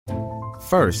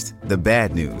First, the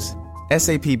bad news.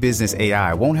 SAP Business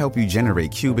AI won't help you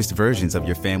generate cubist versions of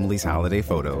your family's holiday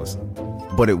photos.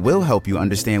 But it will help you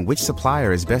understand which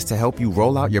supplier is best to help you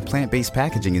roll out your plant-based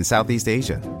packaging in Southeast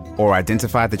Asia, or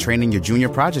identify the training your junior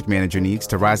project manager needs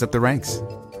to rise up the ranks,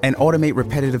 and automate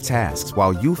repetitive tasks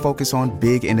while you focus on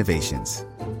big innovations,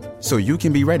 so you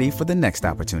can be ready for the next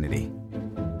opportunity.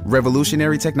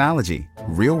 Revolutionary technology,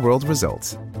 real-world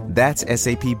results. That's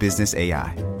SAP Business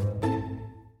AI.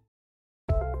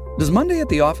 Does Monday at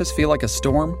the office feel like a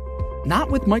storm? Not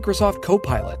with Microsoft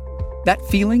Copilot. That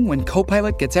feeling when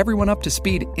Copilot gets everyone up to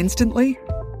speed instantly?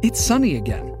 It's sunny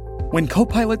again. When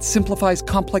Copilot simplifies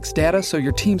complex data so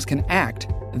your teams can act,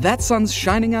 that sun's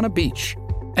shining on a beach.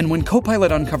 And when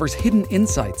Copilot uncovers hidden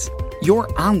insights, you're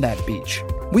on that beach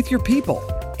with your people,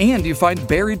 and you find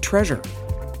buried treasure.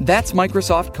 That's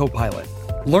Microsoft Copilot.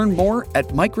 Learn more at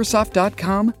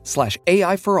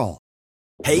Microsoft.com/AI for all.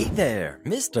 Hey there,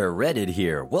 Mr. Reddit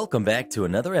here. Welcome back to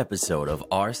another episode of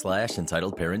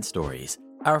r/Entitled Parent Stories.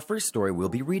 Our first story we'll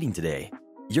be reading today.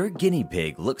 Your guinea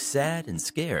pig looks sad and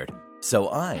scared, so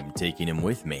I'm taking him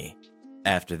with me.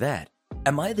 After that,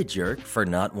 am I the jerk for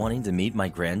not wanting to meet my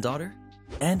granddaughter?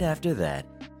 And after that,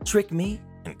 trick me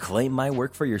and claim my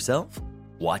work for yourself?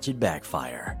 Watch it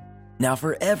backfire. Now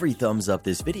for every thumbs up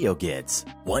this video gets,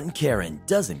 one Karen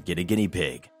doesn't get a guinea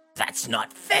pig. That's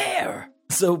not fair!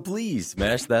 So please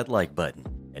smash that like button.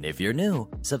 And if you're new,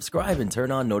 subscribe and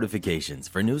turn on notifications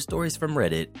for new stories from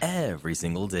Reddit every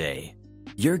single day.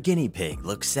 Your guinea pig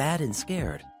looks sad and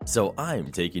scared, so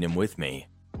I'm taking him with me.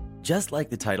 Just like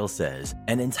the title says,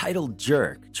 an entitled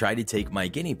jerk tried to take my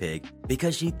guinea pig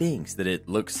because she thinks that it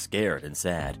looks scared and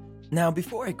sad. Now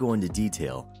before I go into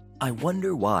detail, I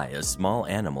wonder why a small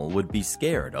animal would be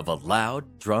scared of a loud,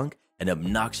 drunk, and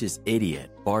obnoxious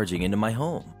idiot barging into my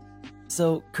home.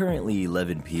 So, currently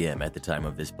 11 p.m. at the time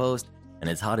of this post, and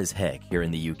it's hot as heck here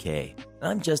in the UK.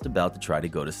 I'm just about to try to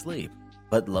go to sleep.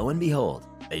 But lo and behold,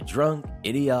 a drunk,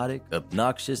 idiotic,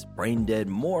 obnoxious, brain-dead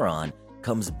moron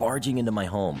comes barging into my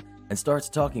home and starts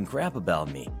talking crap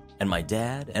about me and my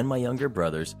dad and my younger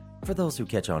brothers. For those who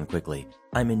catch on quickly,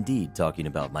 I'm indeed talking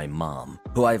about my mom,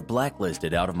 who I've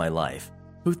blacklisted out of my life,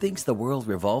 who thinks the world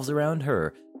revolves around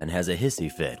her and has a hissy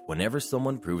fit whenever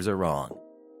someone proves her wrong.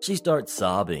 She starts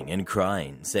sobbing and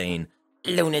crying, saying,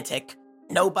 "Lunatic,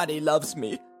 nobody loves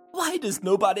me. Why does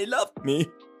nobody love me?"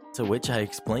 To which I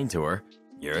explain to her,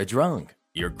 "You're a drunk.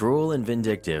 You're cruel and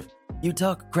vindictive. You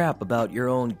talk crap about your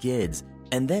own kids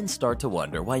and then start to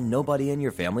wonder why nobody in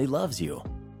your family loves you."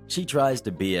 She tries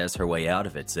to BS her way out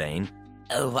of it, saying,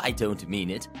 "Oh, I don't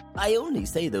mean it. I only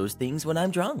say those things when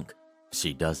I'm drunk."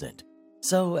 She doesn't.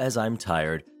 So as I'm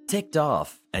tired, ticked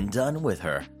off, and done with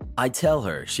her, I tell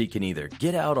her she can either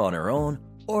get out on her own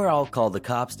or I'll call the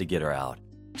cops to get her out.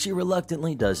 She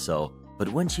reluctantly does so, but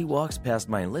when she walks past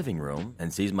my living room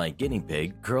and sees my guinea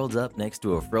pig curled up next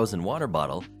to a frozen water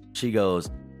bottle, she goes,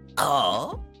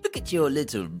 "Oh, look at your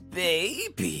little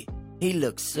baby. He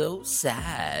looks so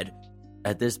sad."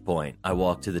 At this point, I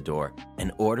walk to the door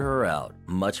and order her out,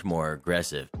 much more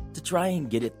aggressive, to try and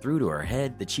get it through to her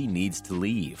head that she needs to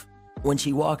leave. When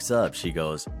she walks up, she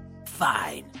goes,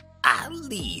 "Fine, I'll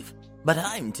leave, but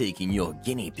I'm taking your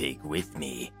guinea pig with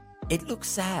me. It looks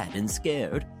sad and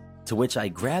scared." To which I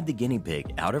grab the guinea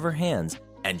pig out of her hands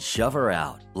and shove her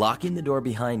out, locking the door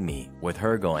behind me, with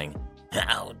her going,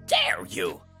 "How dare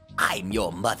you? I'm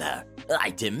your mother.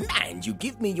 I demand you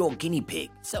give me your guinea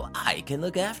pig so I can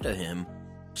look after him."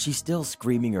 She's still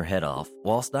screaming her head off,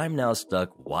 whilst I'm now stuck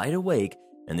wide awake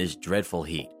in this dreadful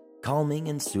heat, calming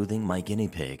and soothing my guinea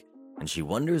pig, and she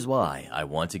wonders why I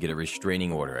want to get a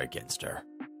restraining order against her.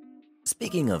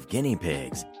 Speaking of guinea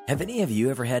pigs, have any of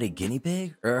you ever had a guinea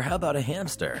pig, or how about a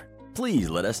hamster? Please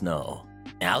let us know.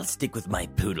 I'll stick with my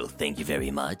poodle, thank you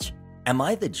very much. Am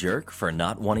I the jerk for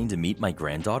not wanting to meet my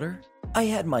granddaughter? I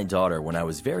had my daughter when I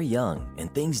was very young,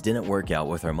 and things didn't work out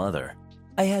with her mother.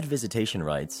 I had visitation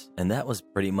rights, and that was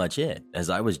pretty much it, as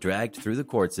I was dragged through the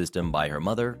court system by her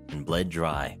mother and bled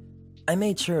dry. I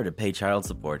made sure to pay child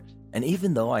support, and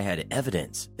even though I had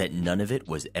evidence that none of it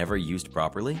was ever used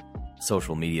properly,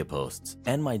 social media posts,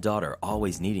 and my daughter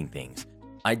always needing things,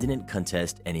 I didn't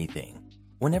contest anything.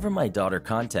 Whenever my daughter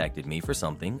contacted me for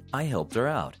something, I helped her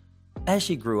out. As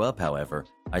she grew up, however,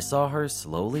 I saw her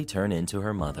slowly turn into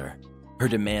her mother. Her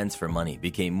demands for money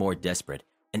became more desperate,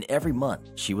 and every month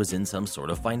she was in some sort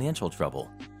of financial trouble.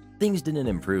 Things didn't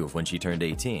improve when she turned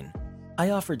 18.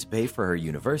 I offered to pay for her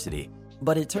university,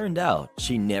 but it turned out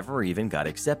she never even got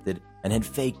accepted and had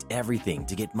faked everything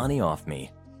to get money off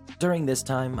me. During this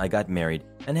time, I got married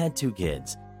and had 2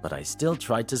 kids, but I still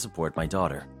tried to support my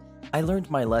daughter. I learned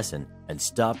my lesson and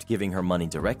stopped giving her money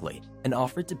directly and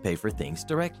offered to pay for things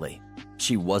directly.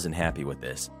 She wasn't happy with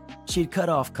this. She'd cut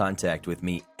off contact with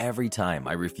me every time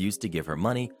I refused to give her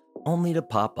money, only to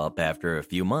pop up after a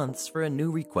few months for a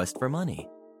new request for money.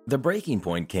 The breaking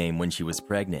point came when she was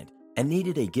pregnant and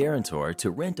needed a guarantor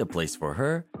to rent a place for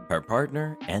her, her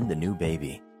partner, and the new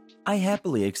baby. I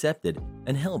happily accepted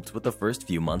and helped with the first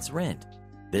few months' rent.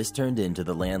 This turned into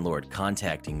the landlord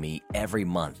contacting me every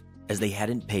month as they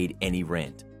hadn't paid any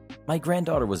rent. My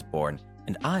granddaughter was born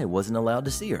and I wasn't allowed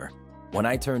to see her. When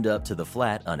I turned up to the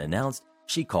flat unannounced,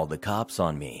 she called the cops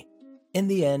on me. In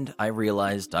the end, I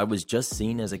realized I was just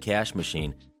seen as a cash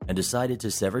machine and decided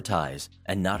to sever ties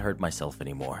and not hurt myself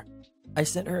anymore. I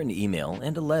sent her an email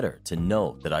and a letter to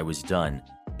know that I was done,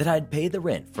 that I'd pay the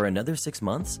rent for another 6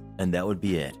 months, and that would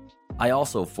be it. I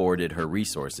also forwarded her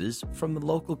resources from the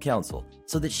local council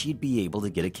so that she'd be able to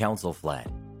get a council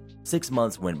flat. 6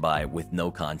 months went by with no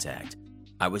contact.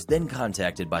 I was then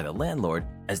contacted by the landlord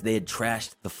as they had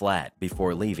trashed the flat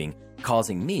before leaving,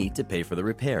 causing me to pay for the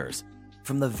repairs.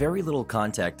 From the very little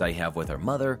contact I have with her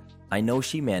mother, I know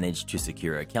she managed to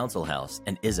secure a council house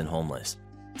and isn't homeless.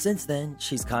 Since then,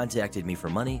 she's contacted me for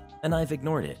money and I've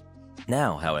ignored it.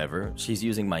 Now, however, she's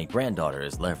using my granddaughter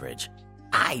as leverage.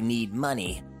 I need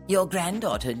money. Your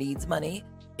granddaughter needs money.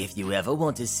 If you ever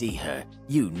want to see her,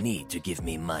 you need to give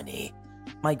me money.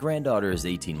 My granddaughter is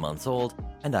 18 months old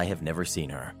and I have never seen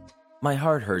her. My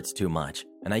heart hurts too much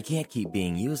and I can't keep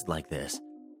being used like this.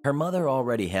 Her mother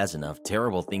already has enough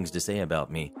terrible things to say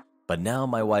about me, but now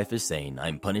my wife is saying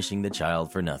I'm punishing the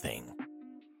child for nothing.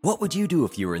 What would you do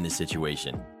if you were in this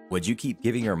situation? Would you keep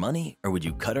giving her money or would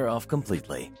you cut her off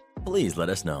completely? Please let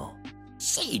us know.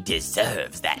 She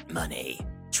deserves that money.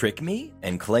 Trick me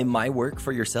and claim my work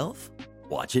for yourself?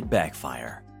 Watch it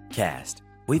backfire. Cast.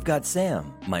 We've got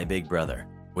Sam, my big brother.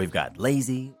 We've got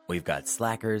Lazy. We've got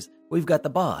Slackers. We've got the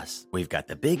boss. We've got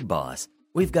the big boss.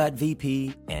 We've got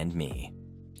VP and me.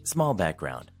 Small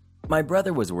background. My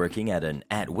brother was working at an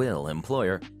at-will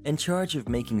employer in charge of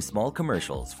making small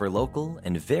commercials for local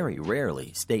and very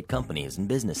rarely state companies and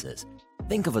businesses.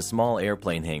 Think of a small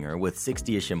airplane hangar with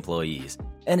 60-ish employees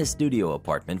and a studio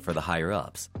apartment for the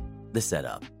higher-ups. The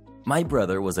setup. My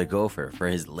brother was a gopher for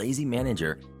his lazy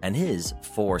manager and his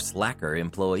 4 slacker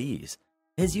employees.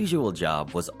 His usual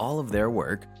job was all of their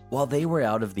work while they were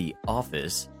out of the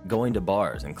office going to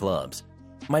bars and clubs.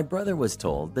 My brother was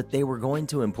told that they were going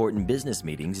to important business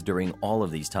meetings during all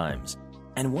of these times.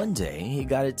 And one day, he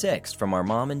got a text from our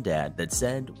mom and dad that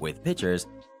said, with pictures,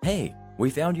 "Hey,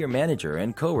 we found your manager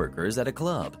and coworkers at a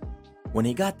club." When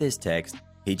he got this text,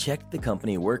 he checked the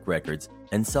company work records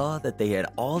and saw that they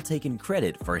had all taken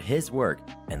credit for his work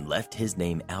and left his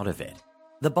name out of it.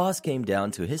 The boss came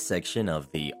down to his section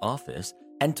of the office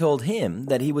and told him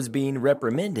that he was being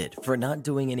reprimanded for not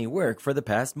doing any work for the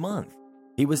past month.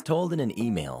 He was told in an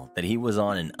email that he was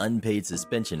on an unpaid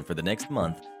suspension for the next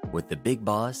month with the big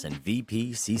boss and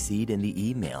VP CC'd in the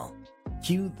email.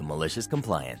 Cue the malicious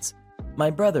compliance. My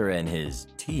brother and his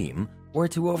team were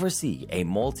to oversee a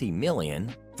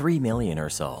multi-million, $3 million or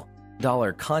so,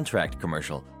 dollar contract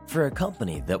commercial for a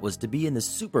company that was to be in the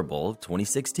Super Bowl of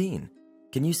 2016.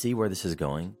 Can you see where this is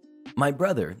going? My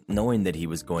brother, knowing that he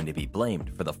was going to be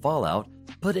blamed for the fallout,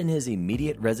 put in his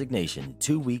immediate resignation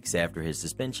 2 weeks after his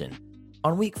suspension.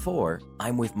 On week 4,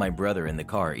 I'm with my brother in the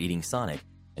car eating Sonic,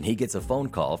 and he gets a phone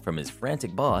call from his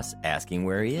frantic boss asking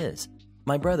where he is.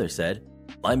 My brother said,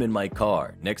 "I'm in my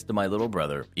car next to my little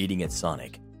brother eating at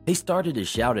Sonic." He started to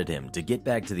shout at him to get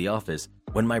back to the office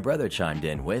when my brother chimed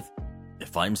in with,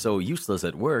 "If I'm so useless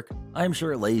at work, I'm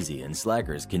sure Lazy and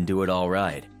Slackers can do it all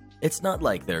right. It's not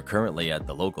like they're currently at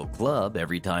the local club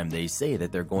every time they say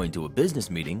that they're going to a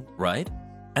business meeting, right?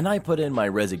 And I put in my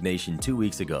resignation 2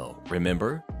 weeks ago,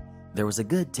 remember?" There was a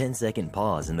good 10-second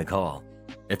pause in the call.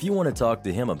 If you want to talk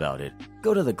to him about it,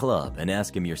 go to the club and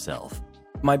ask him yourself.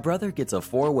 My brother gets a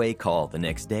 4-way call the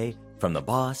next day from the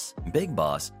boss, big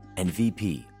boss, and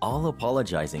VP, all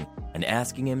apologizing and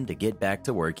asking him to get back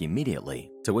to work immediately,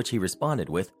 to which he responded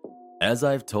with, "As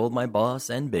I've told my boss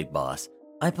and big boss,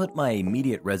 I put my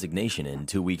immediate resignation in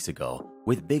 2 weeks ago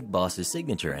with big boss's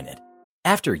signature in it."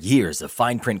 After years of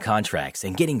fine print contracts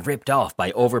and getting ripped off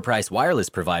by overpriced wireless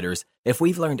providers, if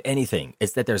we've learned anything,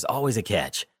 it's that there's always a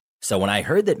catch. So when I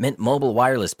heard that Mint Mobile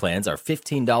wireless plans are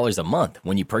 $15 a month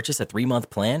when you purchase a 3-month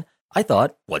plan, I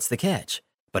thought, what's the catch?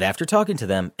 But after talking to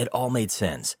them, it all made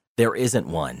sense. There isn't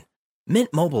one. Mint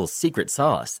Mobile's secret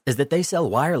sauce is that they sell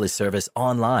wireless service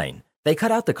online. They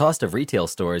cut out the cost of retail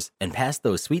stores and pass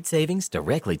those sweet savings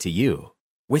directly to you.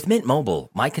 With Mint Mobile,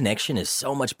 my connection is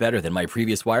so much better than my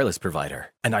previous wireless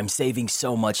provider, and I'm saving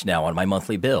so much now on my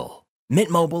monthly bill. Mint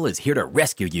Mobile is here to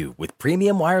rescue you with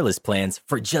premium wireless plans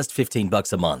for just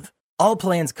 $15 a month. All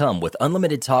plans come with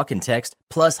unlimited talk and text,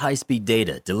 plus high-speed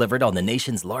data delivered on the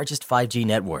nation's largest 5G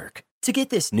network. To get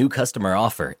this new customer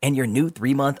offer and your new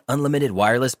 3-month unlimited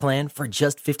wireless plan for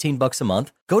just $15 a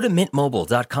month, go to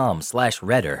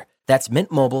mintmobile.com/redder. That's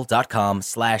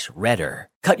mintmobile.com/redder.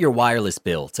 Cut your wireless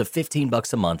bill to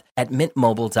 $15 a month at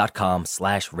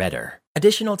mintmobile.com/redder.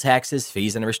 Additional taxes,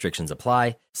 fees, and restrictions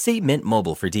apply. See Mint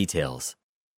Mobile for details.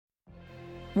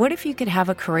 What if you could have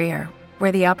a career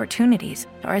where the opportunities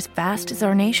are as vast as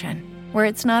our nation, where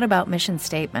it's not about mission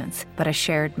statements, but a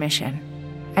shared mission?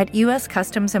 At U.S.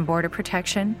 Customs and Border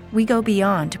Protection, we go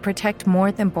beyond to protect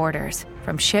more than borders.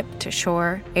 From ship to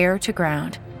shore, air to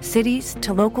ground, cities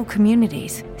to local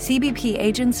communities, CBP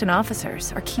agents and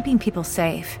officers are keeping people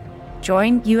safe.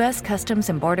 Join U.S. Customs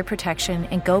and Border Protection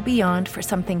and go beyond for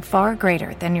something far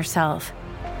greater than yourself.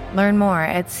 Learn more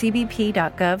at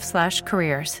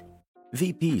cbp.gov/careers.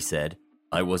 VP said,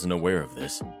 "I wasn't aware of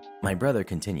this." My brother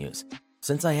continues,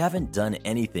 "Since I haven't done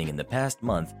anything in the past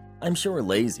month, I'm sure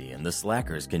Lazy and the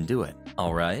slackers can do it,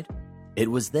 all right?" It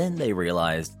was then they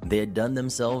realized they had done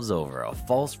themselves over a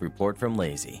false report from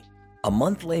Lazy. A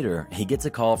month later, he gets a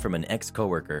call from an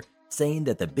ex-coworker saying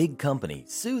that the big company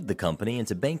sued the company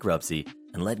into bankruptcy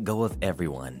and let go of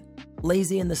everyone.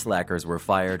 Lazy and the slackers were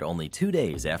fired only 2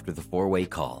 days after the four-way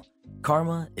call.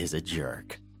 Karma is a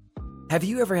jerk. Have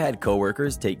you ever had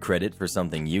coworkers take credit for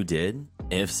something you did?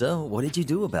 If so, what did you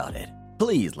do about it?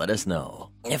 Please let us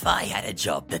know. If I had a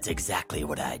job, that's exactly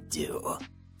what I'd do.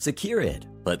 Secure it,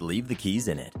 but leave the keys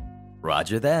in it.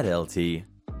 Roger that, LT.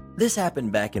 This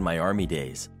happened back in my Army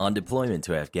days, on deployment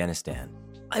to Afghanistan.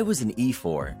 I was an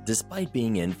E4, despite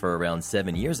being in for around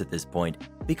 7 years at this point,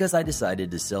 because I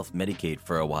decided to self-medicate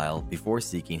for a while before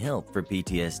seeking help for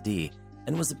PTSD,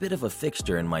 and was a bit of a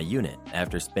fixture in my unit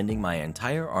after spending my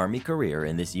entire Army career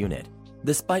in this unit.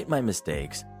 Despite my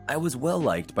mistakes, I was well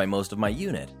liked by most of my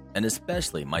unit, and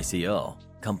especially my CO,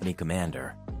 company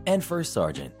commander, and first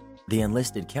sergeant, the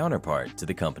enlisted counterpart to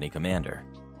the company commander.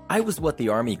 I was what the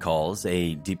Army calls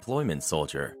a deployment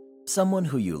soldier, someone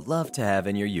who you love to have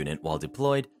in your unit while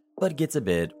deployed, but gets a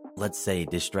bit, let's say,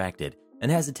 distracted,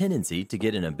 and has a tendency to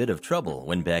get in a bit of trouble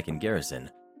when back in garrison,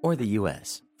 or the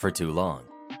US, for too long.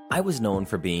 I was known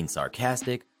for being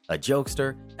sarcastic, a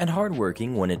jokester, and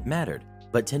hardworking when it mattered,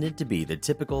 but tended to be the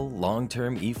typical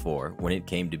long-term E4 when it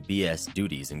came to BS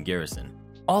duties in garrison.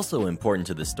 Also important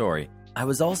to the story, I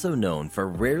was also known for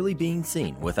rarely being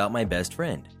seen without my best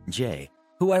friend, Jay,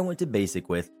 who I went to basic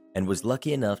with and was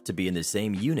lucky enough to be in the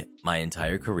same unit my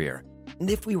entire career. And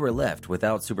if we were left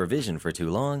without supervision for too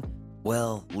long,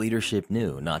 well, leadership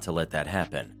knew not to let that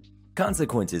happen.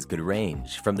 Consequences could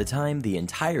range from the time the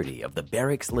entirety of the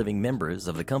barracks living members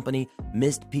of the company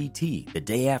missed PT the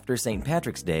day after St.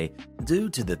 Patrick's Day due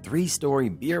to the 3-story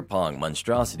beer pong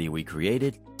monstrosity we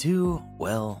created to,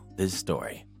 well, this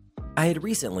story. I had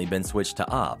recently been switched to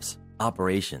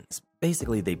operations.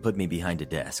 Basically, they put me behind a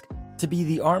desk to be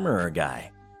the armorer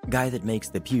guy that makes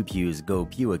the pew-pews go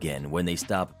pew again when they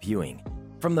stop pewing.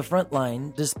 From the front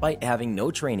line, despite having no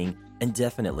training and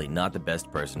definitely not the best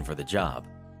person for the job.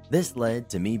 This led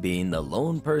to me being the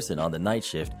lone person on the night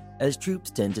shift, as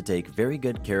troops tend to take very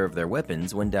good care of their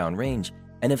weapons when downrange,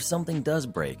 and if something does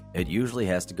break, it usually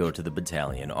has to go to the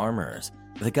battalion armorers,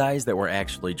 the guys that were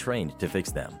actually trained to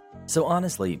fix them. So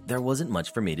honestly, there wasn't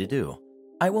much for me to do.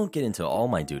 I won't get into all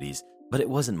my duties, but it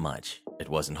wasn't much, it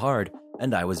wasn't hard,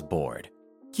 and I was bored.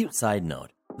 Cute side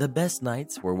note, the best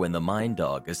nights were when the mine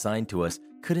dog assigned to us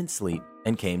couldn't sleep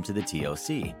and came to the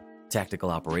TOC,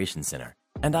 Tactical Operations Center,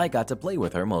 and I got to play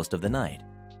with her most of the night.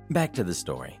 Back to the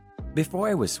story. Before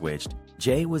I was switched,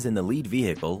 Jay was in the lead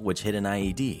vehicle which hit an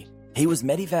IED. He was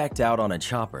medevaced out on a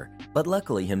chopper, but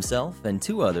luckily himself and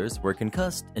 2 others were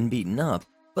concussed and beaten up,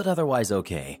 but otherwise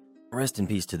okay. Rest in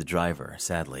peace to the driver,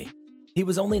 sadly. He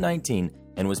was only 19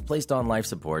 and was placed on life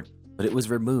support, but it was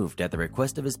removed at the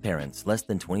request of his parents less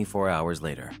than 24 hours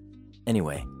later.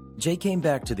 Anyway, Jay came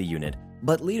back to the unit,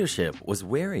 but leadership was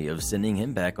wary of sending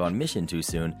him back on mission too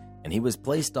soon, and he was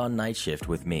placed on night shift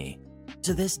with me.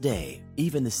 To this day,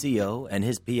 even the CO and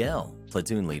his PL,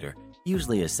 platoon leader,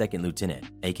 usually a second lieutenant,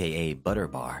 aka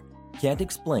Butterbar, can't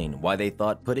explain why they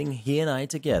thought putting he and I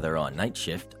together on night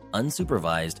shift,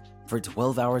 unsupervised, for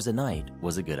 12 hours a night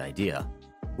was a good idea.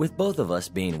 With both of us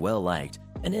being well liked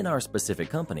and in our specific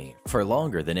company for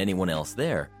longer than anyone else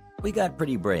there, we got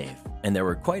pretty brave, and there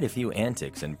were quite a few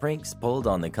antics and pranks pulled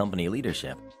on the company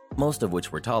leadership, most of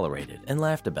which were tolerated and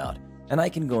laughed about, and I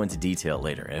can go into detail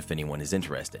later if anyone is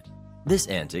interested. This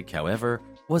antic, however,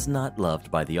 was not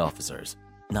loved by the officers.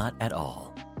 Not at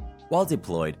all. While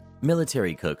deployed,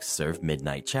 military cooks serve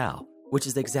midnight chow, which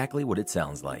is exactly what it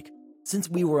sounds like. Since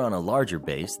we were on a larger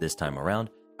base this time around,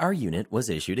 our unit was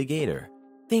issued a gator.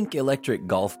 Think electric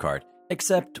golf cart,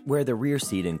 except where the rear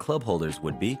seat and club holders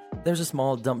would be, there's a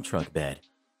small dump truck bed.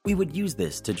 We would use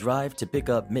this to drive to pick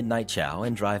up midnight chow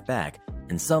and drive back,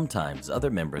 and sometimes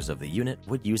other members of the unit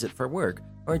would use it for work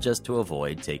or just to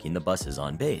avoid taking the buses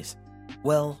on base.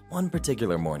 Well, one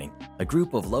particular morning, a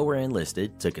group of lower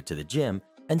enlisted took it to the gym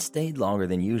and stayed longer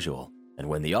than usual, and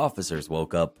when the officers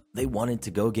woke up, they wanted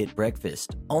to go get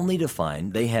breakfast, only to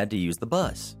find they had to use the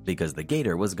bus because the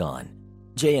gator was gone.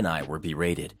 Jay and I were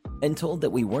berated and told that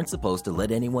we weren't supposed to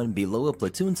let anyone below a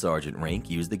platoon sergeant rank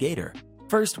use the gator.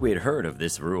 First, we had heard of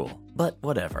this rule, but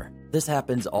whatever. This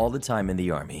happens all the time in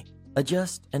the Army.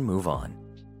 Adjust and move on.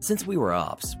 Since we were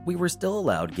ops, we were still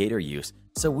allowed gator use,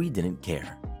 so we didn't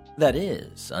care. That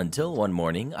is, until one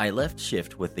morning I left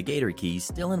shift with the gator keys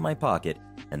still in my pocket,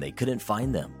 and they couldn't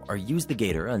find them or use the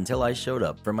gator until I showed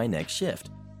up for my next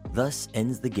shift. Thus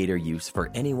ends the gator use for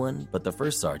anyone but the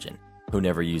first sergeant, who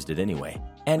never used it anyway,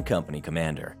 and company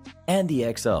commander, and the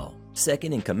XO,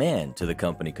 second in command to the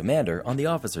company commander on the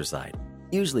officer side,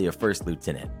 usually a first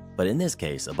lieutenant, but in this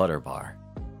case a butter bar.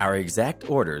 Our exact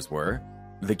orders were,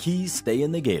 the keys stay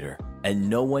in the gator, and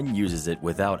no one uses it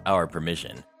without our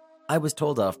permission. I was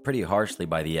told off pretty harshly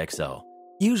by the XO.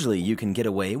 Usually you can get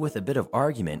away with a bit of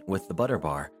argument with the butter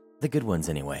bar, the good ones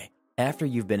anyway, after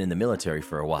you've been in the military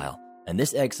for a while, and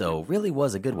this XO really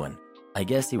was a good one. I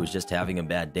guess he was just having a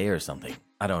bad day or something,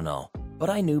 I don't know, but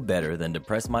I knew better than to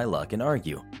press my luck and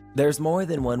argue. There's more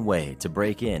than one way to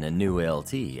break in a new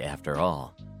LT after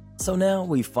all. So now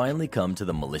we finally come to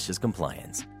the malicious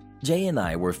compliance. Jay and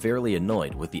I were fairly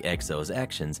annoyed with the XO's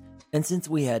actions, and since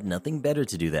we had nothing better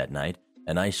to do that night,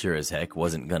 and I sure as heck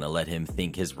wasn't gonna let him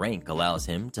think his rank allows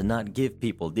him to not give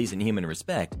people decent human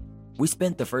respect, we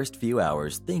spent the first few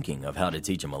hours thinking of how to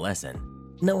teach him a lesson.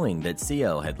 Knowing that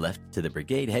CO had left to the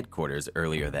brigade headquarters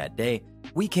earlier that day,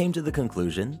 we came to the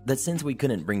conclusion that since we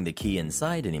couldn't bring the key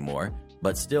inside anymore,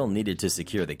 but still needed to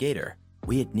secure the gator,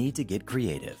 we'd need to get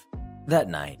creative. That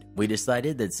night, we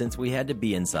decided that since we had to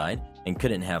be inside and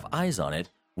couldn't have eyes on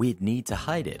it, we'd need to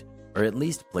hide it, or at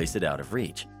least place it out of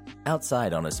reach.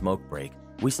 Outside on a smoke break,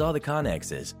 we saw the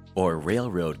connexes, or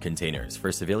railroad containers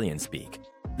for civilian speak.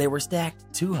 They were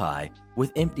stacked too high,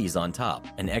 with empties on top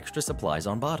and extra supplies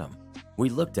on bottom. We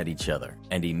looked at each other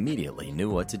and immediately knew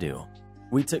what to do.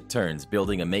 We took turns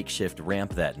building a makeshift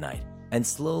ramp that night and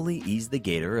slowly eased the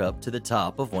gator up to the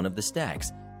top of one of the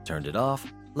stacks, turned it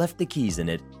off, left the keys in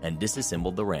it, and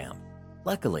disassembled the ramp.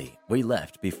 Luckily, we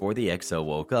left before the XO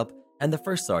woke up, and the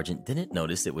first sergeant didn't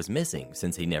notice it was missing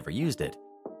since he never used it.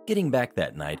 Getting back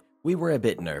that night, we were a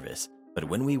bit nervous, but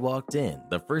when we walked in,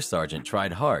 the first sergeant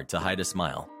tried hard to hide a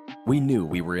smile. We knew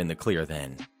we were in the clear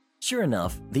then. Sure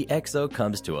enough, the XO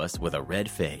comes to us with a red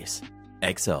face.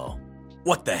 XO: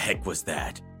 "What the heck was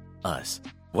that?" Us: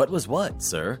 "What was what,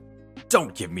 sir?"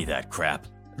 "Don't give me that crap.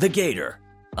 The gator."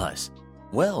 Us: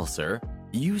 "Well, sir,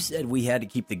 you said we had to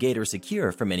keep the gator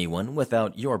secure from anyone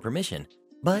without your permission,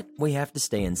 but we have to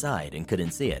stay inside and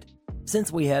couldn't see it.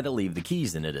 Since we had to leave the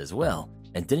keys in it as well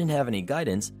and didn't have any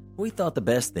guidance, we thought the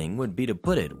best thing would be to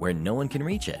put it where no one can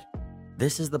reach it."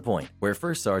 This is the point where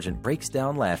First Sergeant breaks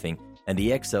down laughing and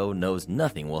the XO knows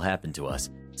nothing will happen to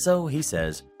us. So he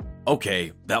says,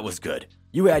 "Okay, that was good.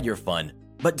 You had your fun,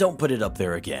 but don't put it up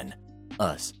there again."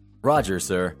 Us: "Roger,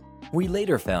 sir." We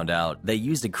later found out they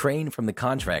used a crane from the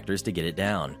contractors to get it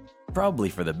down. Probably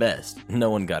for the best, no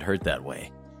one got hurt that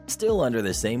way. Still under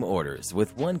the same orders,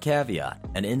 with one caveat,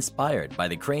 and inspired by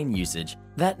the crane usage,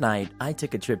 that night I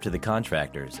took a trip to the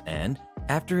contractors and,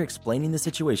 after explaining the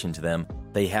situation to them,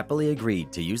 they happily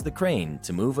agreed to use the crane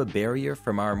to move a barrier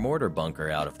from our mortar bunker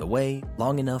out of the way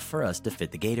long enough for us to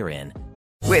fit the gator in.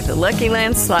 With the Lucky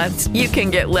Land Slots, you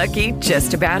can get lucky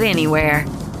just about anywhere.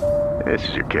 This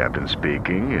is your captain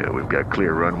speaking. We've got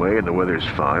clear runway and the weather's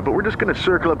fine, but we're just going to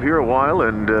circle up here a while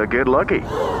and get lucky.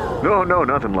 No,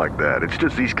 nothing like that. It's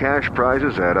just these cash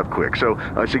prizes add up quick. So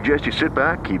I suggest you sit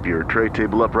back, keep your tray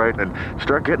table upright, and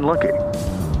start getting lucky.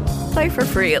 Play for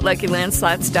free at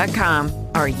LuckyLandSlots.com.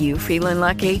 Are you feeling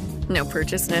lucky? No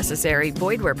purchase necessary.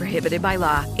 Void where prohibited by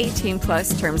law.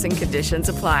 18+ terms and conditions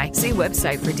apply. See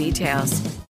website for details.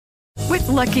 With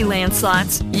Lucky Land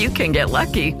Slots, you can get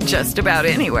lucky just about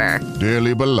anywhere.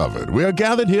 Dearly beloved, we are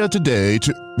gathered here today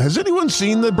to... Has anyone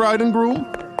seen the bride and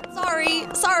groom?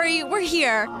 Sorry, we're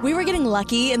here. We were getting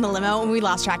lucky in the limo and we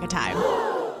lost track of time.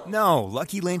 No,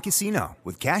 Lucky Land Casino,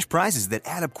 with cash prizes that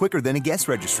add up quicker than a guest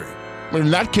registry. In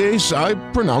that case, I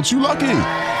pronounce you lucky.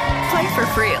 Play for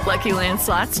free at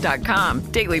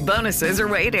LuckyLandSlots.com. Daily bonuses are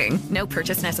waiting. No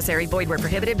purchase necessary. Void where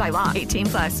prohibited by law.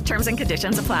 18+. Terms and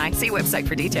conditions apply. See website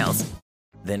for details.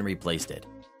 then replaced it.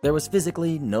 There was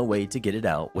physically no way to get it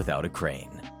out without a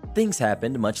crane. Things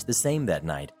happened much the same that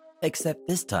night, except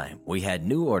this time we had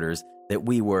new orders that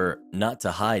we were not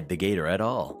to hide the gator at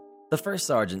all. The first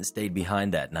sergeant stayed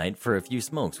behind that night for a few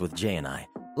smokes with Jay and I,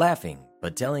 laughing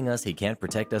but telling us he can't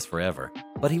protect us forever,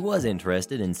 but he was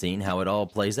interested in seeing how it all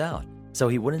plays out, so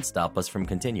he wouldn't stop us from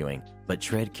continuing, but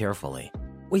tread carefully.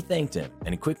 We thanked him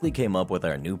and quickly came up with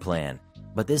our new plan,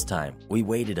 but this time we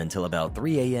waited until about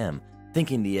 3 a.m.,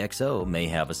 thinking the XO may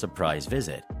have a surprise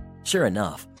visit. Sure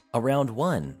enough, around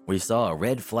 1, we saw a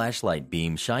red flashlight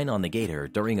beam shine on the gator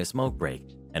during a smoke break,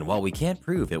 and while we can't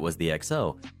prove it was the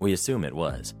XO, we assume it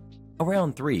was.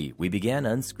 Around 3, we began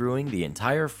unscrewing the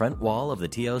entire front wall of the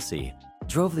TOC,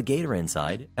 drove the gator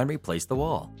inside, and replaced the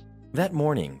wall. That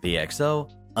morning, the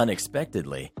XO,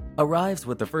 unexpectedly, arrives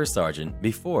with the first sergeant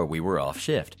before we were off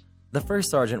shift. The first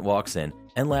sergeant walks in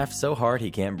and laughs so hard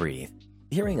he can't breathe.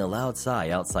 Hearing a loud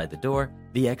sigh outside the door,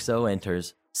 the XO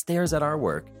enters, stares at our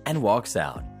work, and walks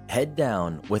out, head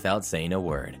down, without saying a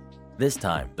word. This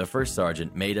time, the first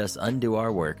sergeant made us undo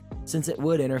our work since it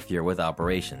would interfere with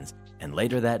operations, and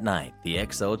later that night, the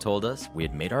XO told us we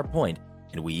had made our point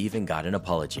and we even got an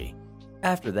apology.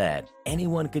 After that,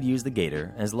 anyone could use the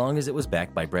gator as long as it was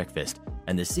back by breakfast,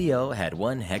 and the CO had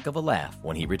one heck of a laugh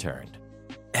when he returned.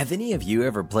 Have any of you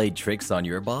ever played tricks on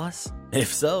your boss?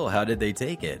 If so, how did they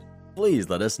take it? Please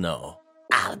let us know.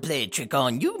 I'll play a trick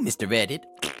on you, Mr. Reddit.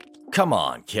 Come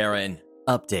on, Karen.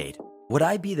 Update. Would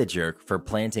I be the jerk for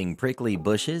planting prickly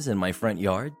bushes in my front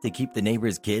yard to keep the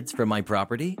neighbors' kids from my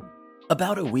property?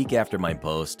 About a week after my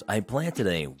post, I planted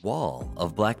a wall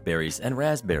of blackberries and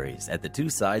raspberries at the two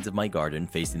sides of my garden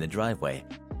facing the driveway,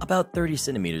 about 30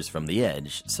 centimeters from the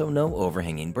edge, so no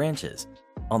overhanging branches.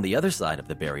 On the other side of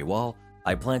the berry wall,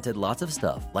 I planted lots of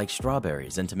stuff like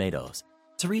strawberries and tomatoes.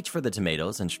 To reach for the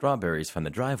tomatoes and strawberries from the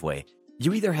driveway,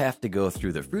 you either have to go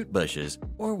through the fruit bushes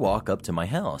or walk up to my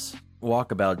house.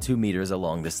 Walk about 2 meters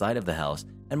along the side of the house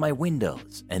and my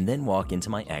windows, and then walk into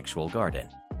my actual garden.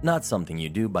 Not something you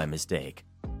do by mistake.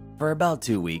 For about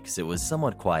 2 weeks, it was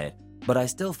somewhat quiet, but I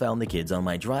still found the kids on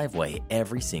my driveway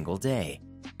every single day.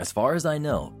 As far as I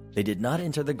know, they did not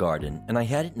enter the garden, and I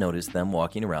hadn't noticed them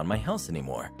walking around my house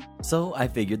anymore, so I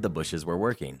figured the bushes were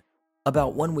working.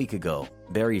 About 1 week ago,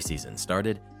 berry season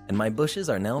started, and my bushes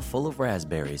are now full of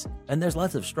raspberries, and there's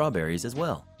lots of strawberries as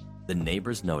well. The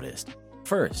neighbors noticed.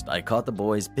 First, I caught the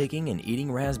boys picking and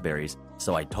eating raspberries,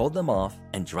 so I told them off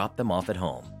and dropped them off at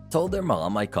home. Told their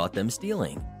mom I caught them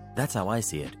stealing. That's how I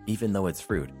see it, even though it's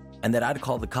fruit, and that I'd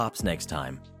call the cops next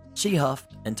time. She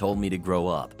huffed and told me to grow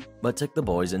up, but took the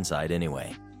boys inside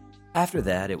anyway. After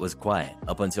that, it was quiet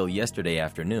up until yesterday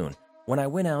afternoon, when I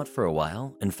went out for a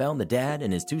while and found the dad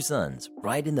and his 2 sons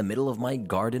right in the middle of my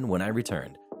garden when I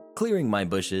returned, clearing my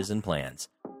bushes and plants.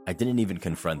 I didn't even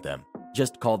confront them,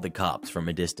 just called the cops from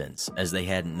a distance as they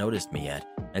hadn't noticed me yet,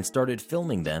 and started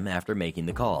filming them after making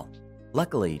the call.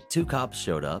 Luckily, 2 cops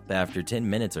showed up after 10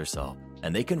 minutes or so,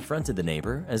 and they confronted the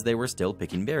neighbor as they were still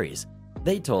picking berries.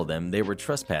 They told them they were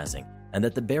trespassing and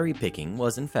that the berry picking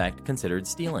was in fact considered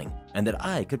stealing, and that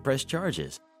I could press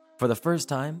charges. For the first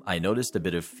time, I noticed a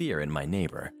bit of fear in my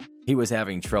neighbor. He was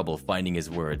having trouble finding his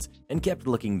words and kept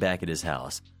looking back at his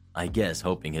house, I guess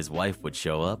hoping his wife would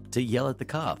show up to yell at the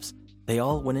cops. They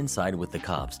all went inside with the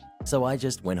cops, so I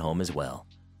just went home as well.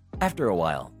 After a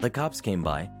while, the cops came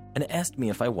by and asked me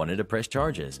if I wanted to press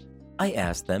charges. I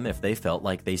asked them if they felt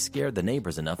like they scared the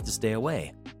neighbors enough to stay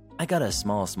away. I got a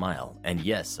small smile and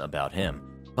yes about him,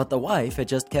 but the wife had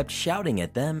just kept shouting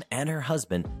at them and her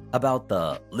husband about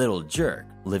the little jerk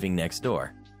living next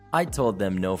door. I told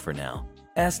them no for now.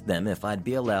 Asked them if I'd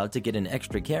be allowed to get an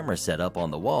extra camera set up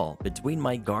on the wall between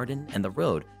my garden and the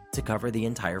road to cover the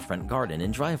entire front garden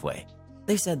and driveway.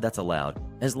 They said that's allowed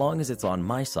as long as it's on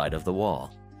my side of the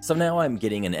wall. So now I'm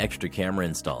getting an extra camera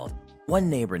installed. One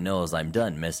neighbor knows I'm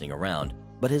done messing around,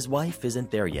 but his wife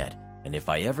isn't there yet, and if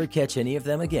I ever catch any of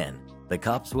them again, the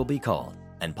cops will be called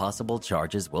and possible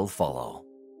charges will follow.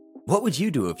 What would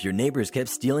you do if your neighbors kept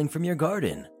stealing from your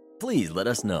garden? Please let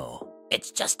us know.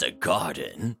 It's just a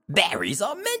garden. Berries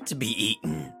are meant to be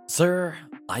eaten. Sir,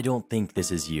 I don't think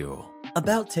this is you.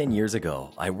 About 10 years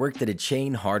ago, I worked at a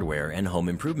chain hardware and home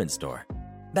improvement store.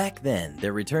 Back then,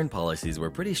 their return policies were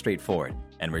pretty straightforward,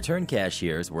 and return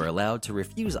cashiers were allowed to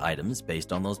refuse items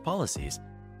based on those policies.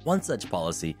 One such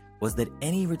policy was that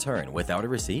any return without a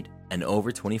receipt and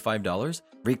over $25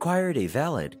 required a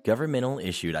valid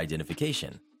governmental-issued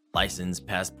identification, license,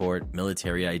 passport,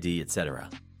 military ID, etc.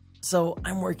 So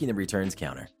I'm working the returns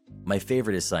counter, my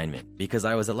favorite assignment because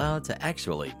I was allowed to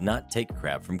actually not take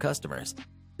crap from customers.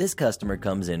 This customer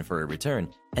comes in for a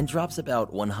return and drops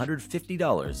about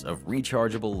 $150 of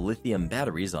rechargeable lithium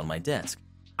batteries on my desk.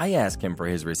 I ask him for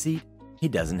his receipt. He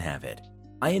doesn't have it.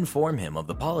 I inform him of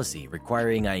the policy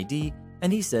requiring ID,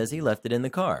 and he says he left it in the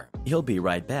car. He'll be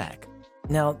right back.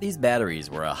 Now, these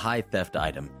batteries were a high theft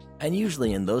item, and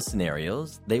usually in those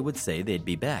scenarios, they would say they'd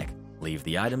be back, leave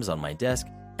the items on my desk,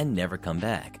 and never come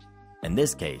back. In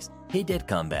this case, he did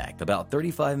come back about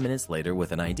 35 minutes later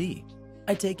with an ID.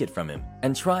 I take it from him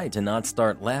and try to not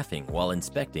start laughing while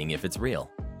inspecting if it's real.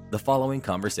 The following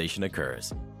conversation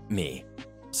occurs. Me: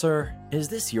 "Sir, is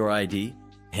this your ID?"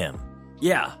 Him: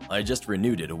 "Yeah, I just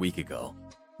renewed it a week ago."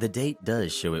 The date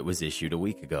does show it was issued a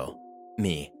week ago.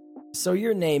 Me: "So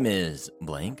your name is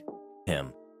blank?"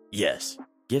 Him: "Yes."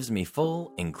 Gives me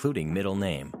full, including middle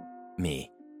name. Me: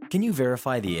 "Can you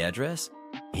verify the address?"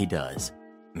 He does.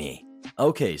 Me: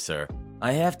 "Okay, sir,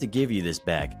 I have to give you this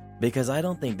back because I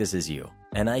don't think this is you,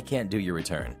 and I can't do your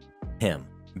return." Him: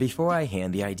 "Before I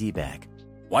hand the ID back."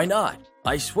 "Why not?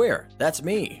 I swear, that's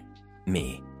me."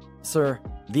 Me: "Sir,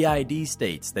 the ID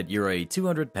states that you're a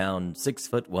 200-pound,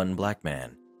 6'1" black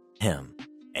man." Him: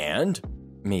 "And?"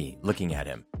 Me, looking at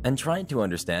him and trying to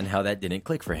understand how that didn't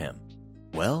click for him.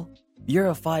 "Well, you're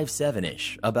a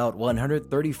 5'7"-ish, about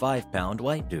 135-pound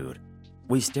white dude."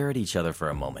 We stare at each other for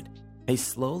a moment. He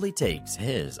slowly takes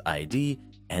his ID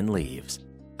and leaves.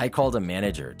 I called a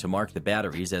manager to mark the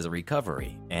batteries as a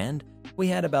recovery, and we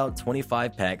had about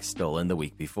 25 packs stolen the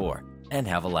week before and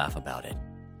have a laugh about it.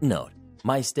 Note: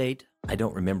 my state, I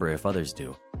don't remember if others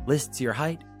do, lists your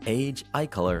height, age, eye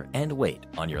color, and weight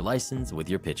on your license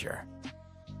with your picture.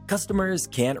 Customers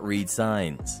can't read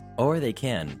signs, or they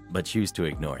can, but choose to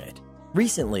ignore it.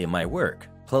 Recently, my work,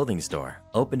 clothing store,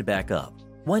 opened back up.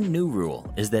 One new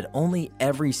rule is that only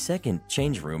every second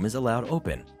change room is allowed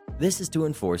open. This is to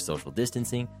enforce social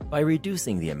distancing by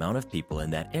reducing the amount of people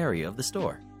in that area of the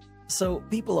store. So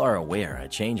people are aware a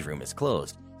change room is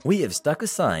closed. We have stuck a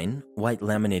sign, white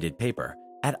laminated paper,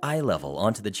 at eye level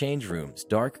onto the change room's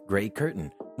dark gray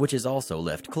curtain, which is also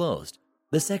left closed.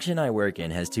 The section I work in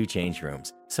has 2 change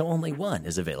rooms, so only one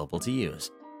is available to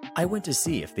use. I went to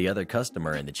see if the other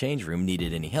customer in the change room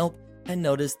needed any help and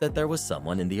noticed that there was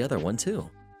someone in the other one too,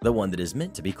 the one that is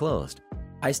meant to be closed.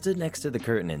 I stood next to the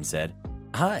curtain and said,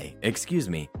 "Hi, excuse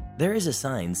me, there is a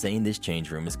sign saying this change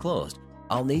room is closed.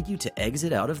 I'll need you to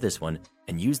exit out of this one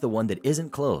and use the one that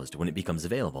isn't closed when it becomes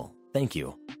available. Thank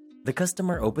you." The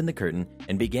customer opened the curtain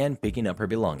and began picking up her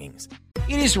belongings.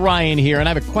 It is Ryan here, and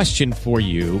I have a question for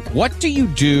you. What do you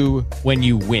do when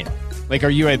you win? Like, are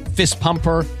you a fist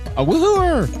pumper, a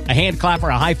woohooer, a hand clapper,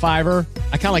 a high fiver?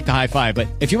 I kind of like the high five, but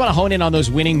if you want to hone in on those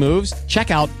winning moves,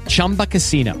 check out Chumba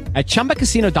Casino. At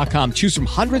ChumbaCasino.com, choose from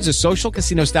hundreds of social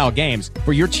casino-style games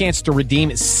for your chance to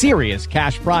redeem serious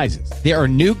cash prizes. There are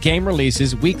new game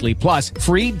releases weekly, plus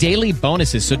free daily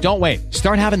bonuses, so don't wait.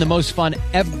 Start having the most fun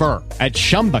ever at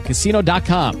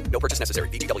ChumbaCasino.com. No purchase necessary.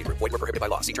 VGW. Void where prohibited by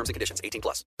law. See terms and conditions.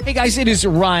 18+. Hey guys, it is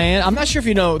Ryan. I'm not sure if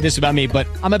you know this about me, but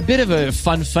I'm a bit of a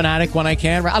fun fanatic when I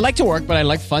can. I like to work, but I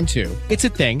like fun too. It's a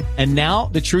thing. And now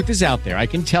the truth is out there. I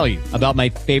can tell you about my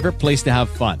favorite place to have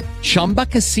fun. Chumba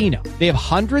Casino. They have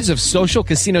hundreds of social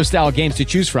casino style games to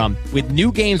choose from with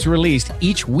new games released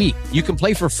each week. You can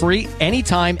play for free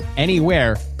anytime,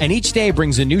 anywhere. And each day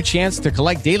brings a new chance to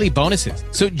collect daily bonuses.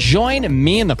 So join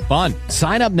me in the fun.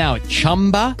 Sign up now at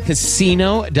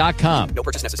ChumbaCasino.com. No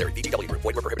purchase necessary. VGW. Void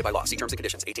where prohibited by law. See terms and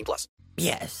conditions. 18+.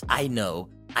 Yes, I know.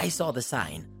 I saw the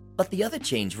sign. But the other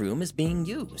change room is being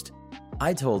used.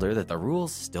 I told her that the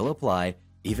rules still apply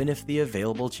even if the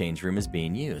available change room is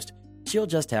being used. She'll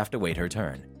just have to wait her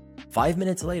turn. 5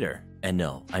 minutes later, and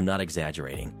no, I'm not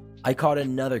exaggerating, I caught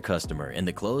another customer in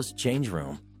the closed change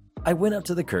room. I went up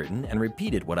to the curtain and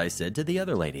repeated what I said to the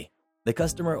other lady. The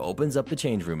customer opens up the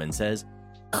change room and says,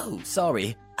 "Oh,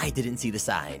 sorry, I didn't see the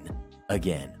sign."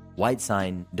 Again, white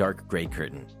sign, dark gray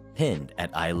curtain, pinned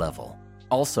at eye level.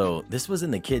 Also, this was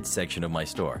in the kids section of my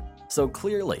store, so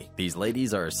clearly these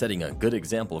ladies are setting a good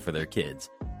example for their kids.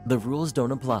 The rules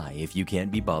don't apply if you can't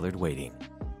be bothered waiting.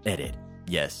 Edit.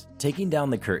 Yes, taking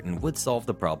down the curtain would solve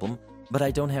the problem, but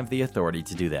I don't have the authority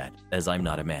to do that, as I'm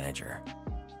not a manager.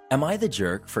 Am I the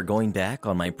jerk for going back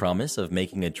on my promise of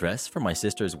making a dress for my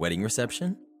sister's wedding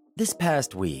reception? This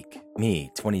past week,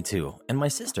 me, 22, and my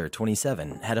sister,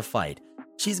 27, had a fight.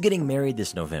 She's getting married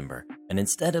this November, and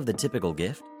instead of the typical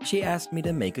gift, she asked me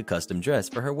to make a custom dress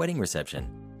for her wedding reception.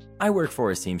 I work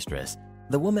for a seamstress.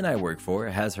 The woman I work for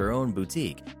has her own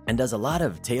boutique and does a lot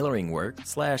of tailoring work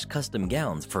 / custom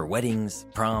gowns for weddings,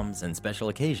 proms, and special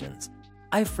occasions.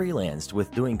 I freelanced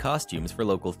with doing costumes for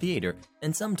local theater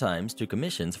and sometimes do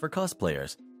commissions for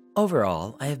cosplayers.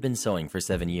 Overall, I have been sewing for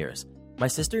 7 years. My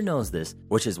sister knows this,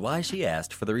 which is why she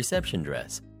asked for the reception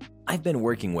dress. I've been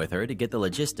working with her to get the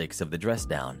logistics of the dress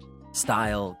down.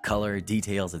 Style, color,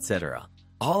 details, etc.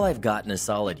 All I've gotten a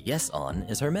solid yes on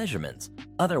is her measurements.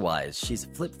 Otherwise, she's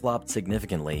flip-flopped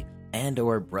significantly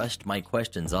and/or brushed my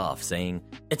questions off, saying,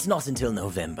 "It's not until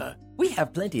November. We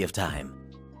have plenty of time."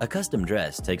 A custom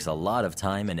dress takes a lot of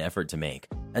time and effort to make,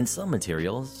 and some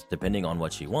materials, depending on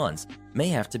what she wants, may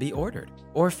have to be ordered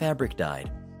or fabric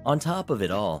dyed. On top of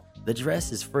it all, the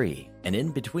dress is free and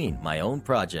in between my own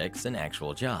projects and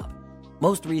actual job.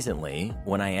 Most recently,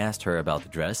 when I asked her about the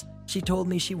dress, she told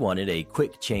me she wanted a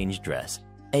quick change dress,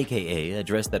 aka a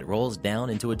dress that rolls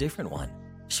down into a different one.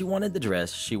 She wanted the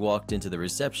dress she walked into the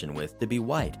reception with to be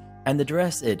white, and the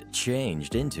dress it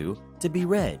changed into to be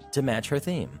red to match her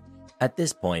theme. At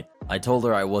this point, I told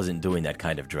her I wasn't doing that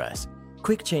kind of dress.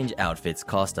 Quick change outfits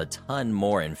cost a ton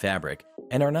more in fabric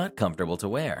and are not comfortable to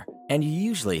wear, and you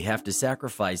usually have to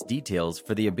sacrifice details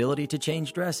for the ability to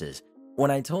change dresses.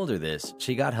 When I told her this,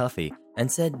 she got huffy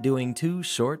and said doing 2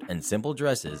 short and simple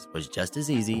dresses was just as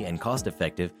easy and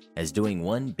cost-effective as doing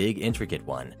one big intricate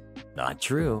one. Not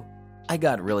true. I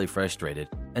got really frustrated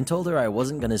and told her I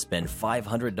wasn't going to spend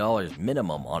 $500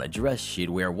 minimum on a dress she'd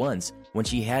wear once when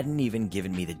she hadn't even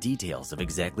given me the details of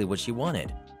exactly what she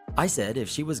wanted. I said if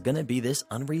she was going to be this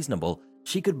unreasonable,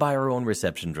 she could buy her own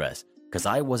reception dress, because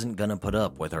I wasn't going to put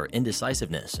up with her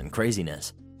indecisiveness and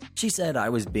craziness. She said I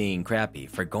was being crappy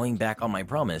for going back on my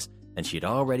promise, and she'd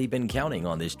already been counting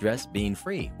on this dress being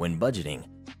free when budgeting.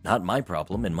 Not my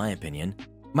problem, in my opinion.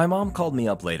 My mom called me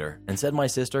up later and said my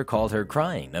sister called her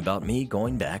crying about me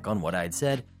going back on what I'd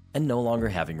said and no longer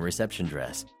having a reception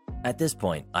dress. At this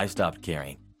point, I stopped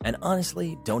caring, and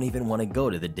honestly don't even want to go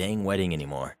to the dang wedding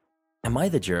anymore. Am I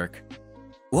the jerk?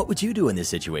 What would you do in this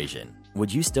situation?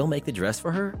 Would you still make the dress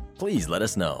for her? Please let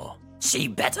us know. She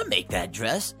better make that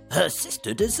dress. Her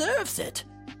sister deserves it.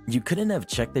 You couldn't have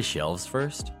checked the shelves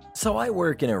first? So I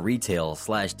work in a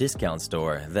retail/discount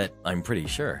store that, I'm pretty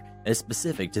sure, is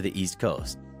specific to the East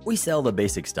Coast. We sell the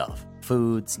basic stuff.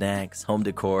 Food, snacks, home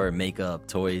decor, makeup,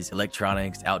 toys,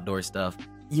 electronics, outdoor stuff.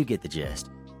 You get the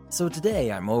gist. So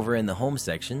today I'm over in the home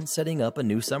section setting up a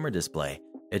new summer display.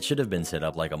 It should have been set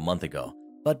up like a month ago,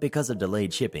 but because of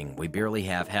delayed shipping, we barely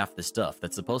have half the stuff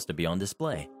that's supposed to be on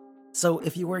display. So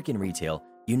if you work in retail,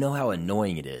 you know how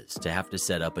annoying it is to have to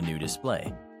set up a new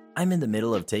display. I'm in the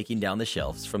middle of taking down the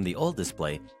shelves from the old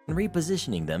display and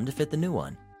repositioning them to fit the new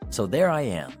one. So there I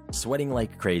am, sweating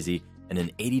like crazy in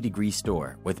an 80-degree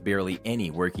store with barely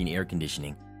any working air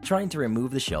conditioning, trying to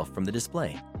remove the shelf from the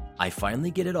display. I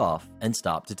finally get it off and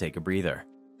stop to take a breather.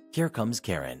 Here comes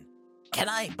Karen. Can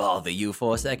I bother you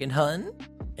for a second, hun?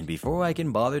 And before I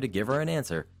can bother to give her an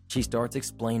answer, she starts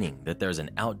explaining that there's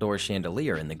an outdoor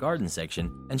chandelier in the garden section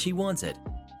and she wants it.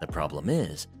 The problem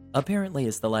is, apparently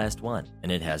it's the last one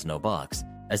and it has no box,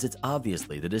 as it's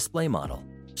obviously the display model.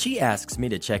 She asks me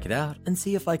to check it out and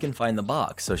see if I can find the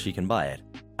box so she can buy it.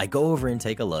 I go over and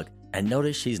take a look and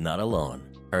notice she's not alone.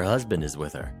 Her husband is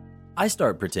with her. I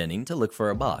start pretending to look for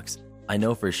a box. I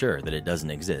know for sure that it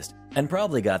doesn't exist and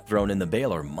probably got thrown in the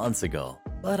baler months ago.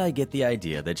 But I get the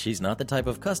idea that she's not the type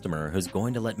of customer who's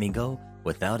going to let me go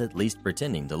without at least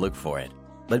pretending to look for it.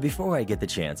 But before I get the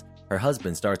chance, her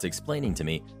husband starts explaining to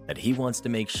me that he wants to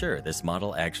make sure this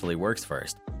model actually works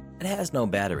first. It has no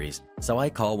batteries, so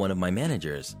I call one of my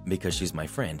managers, because she's my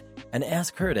friend, and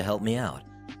ask her to help me out.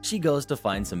 She goes to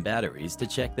find some batteries to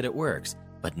check that it works,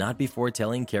 but not before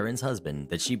telling Karen's husband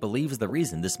that she believes the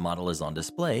reason this model is on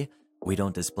display — we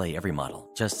don't display every model,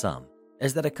 just some —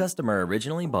 is that a customer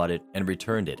originally bought it and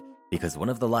returned it because one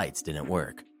of the lights didn't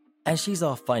work. As she's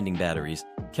off finding batteries,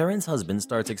 Karen's husband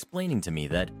starts explaining to me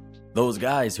that those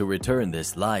guys who returned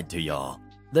this lied to y'all.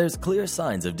 There's clear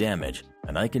signs of damage,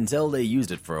 and I can tell they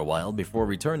used it for a while before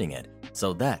returning it,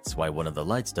 so that's why one of the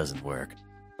lights doesn't work.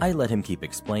 I let him keep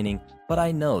explaining, but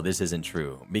I know this isn't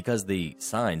true because the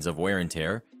signs of wear and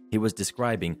tear he was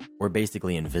describing were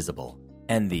basically invisible,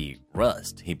 and the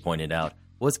rust he pointed out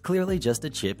was clearly just a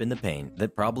chip in the paint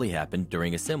that probably happened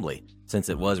during assembly, since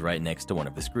it was right next to one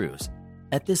of the screws.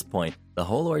 At this point, the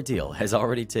whole ordeal has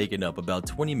already taken up about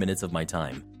 20 minutes of my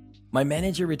time. My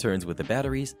manager returns with the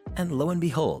batteries, and lo and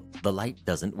behold, the light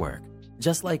doesn't work,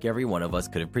 just like every one of us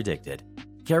could have predicted.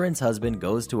 Karen's husband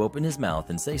goes to open his mouth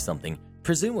and say something,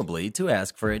 presumably to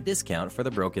ask for a discount for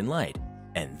the broken light.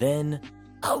 And then,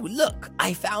 "Oh, look,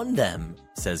 I found them,"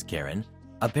 says Karen.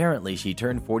 Apparently, she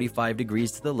turned 45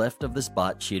 degrees to the left of the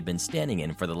spot she had been standing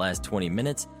in for the last 20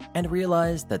 minutes and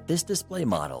realized that this display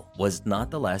model was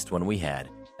not the last one we had,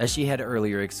 as she had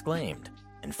earlier exclaimed.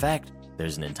 In fact,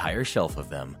 there's an entire shelf of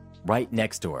them right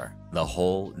next to her the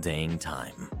whole dang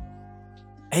time.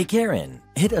 Hey Karen,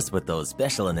 hit us with those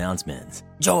special announcements.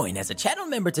 Join as a channel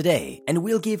member today, and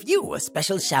we'll give you a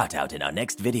special shout out in our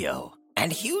next video.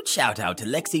 And huge shout out to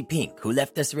Lexi Pink, who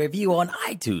left us a review on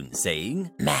iTunes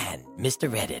saying, "Man,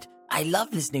 Mr. Reddit, I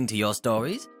love listening to your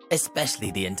stories,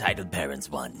 especially the entitled parents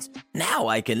ones. Now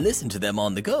I can listen to them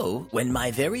on the go when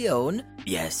my very own,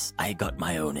 yes, I got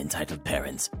my own entitled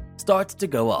parents, starts to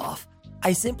go off.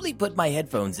 I simply put my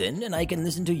headphones in and I can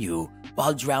listen to you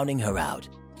while drowning her out.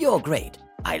 You're great.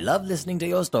 I love listening to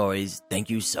your stories.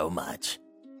 Thank you so much."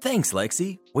 Thanks,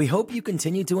 Lexi. We hope you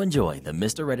continue to enjoy the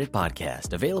Mr. Reddit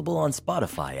podcast, available on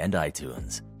Spotify and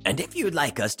iTunes. And if you'd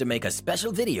like us to make a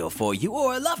special video for you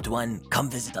or a loved one, come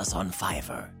visit us on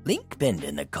Fiverr. Link pinned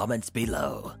in the comments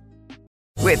below.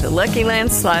 With the Lucky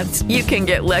Land Slots, you can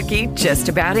get lucky just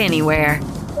about anywhere.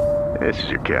 This is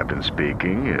your captain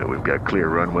speaking. We've got clear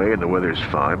runway and the weather's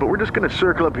fine, but we're just going to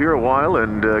circle up here a while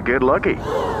and get lucky.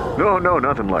 No,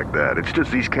 nothing like that. It's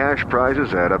just these cash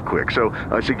prizes add up quick. So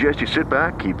I suggest you sit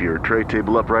back, keep your tray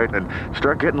table upright, and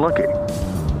start getting lucky.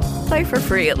 Play for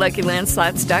free at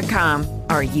LuckyLandSlots.com.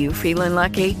 Are you feeling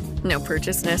lucky? No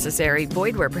purchase necessary.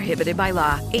 Void where prohibited by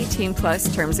law.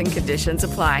 18+ terms and conditions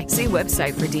apply. See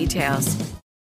website for details.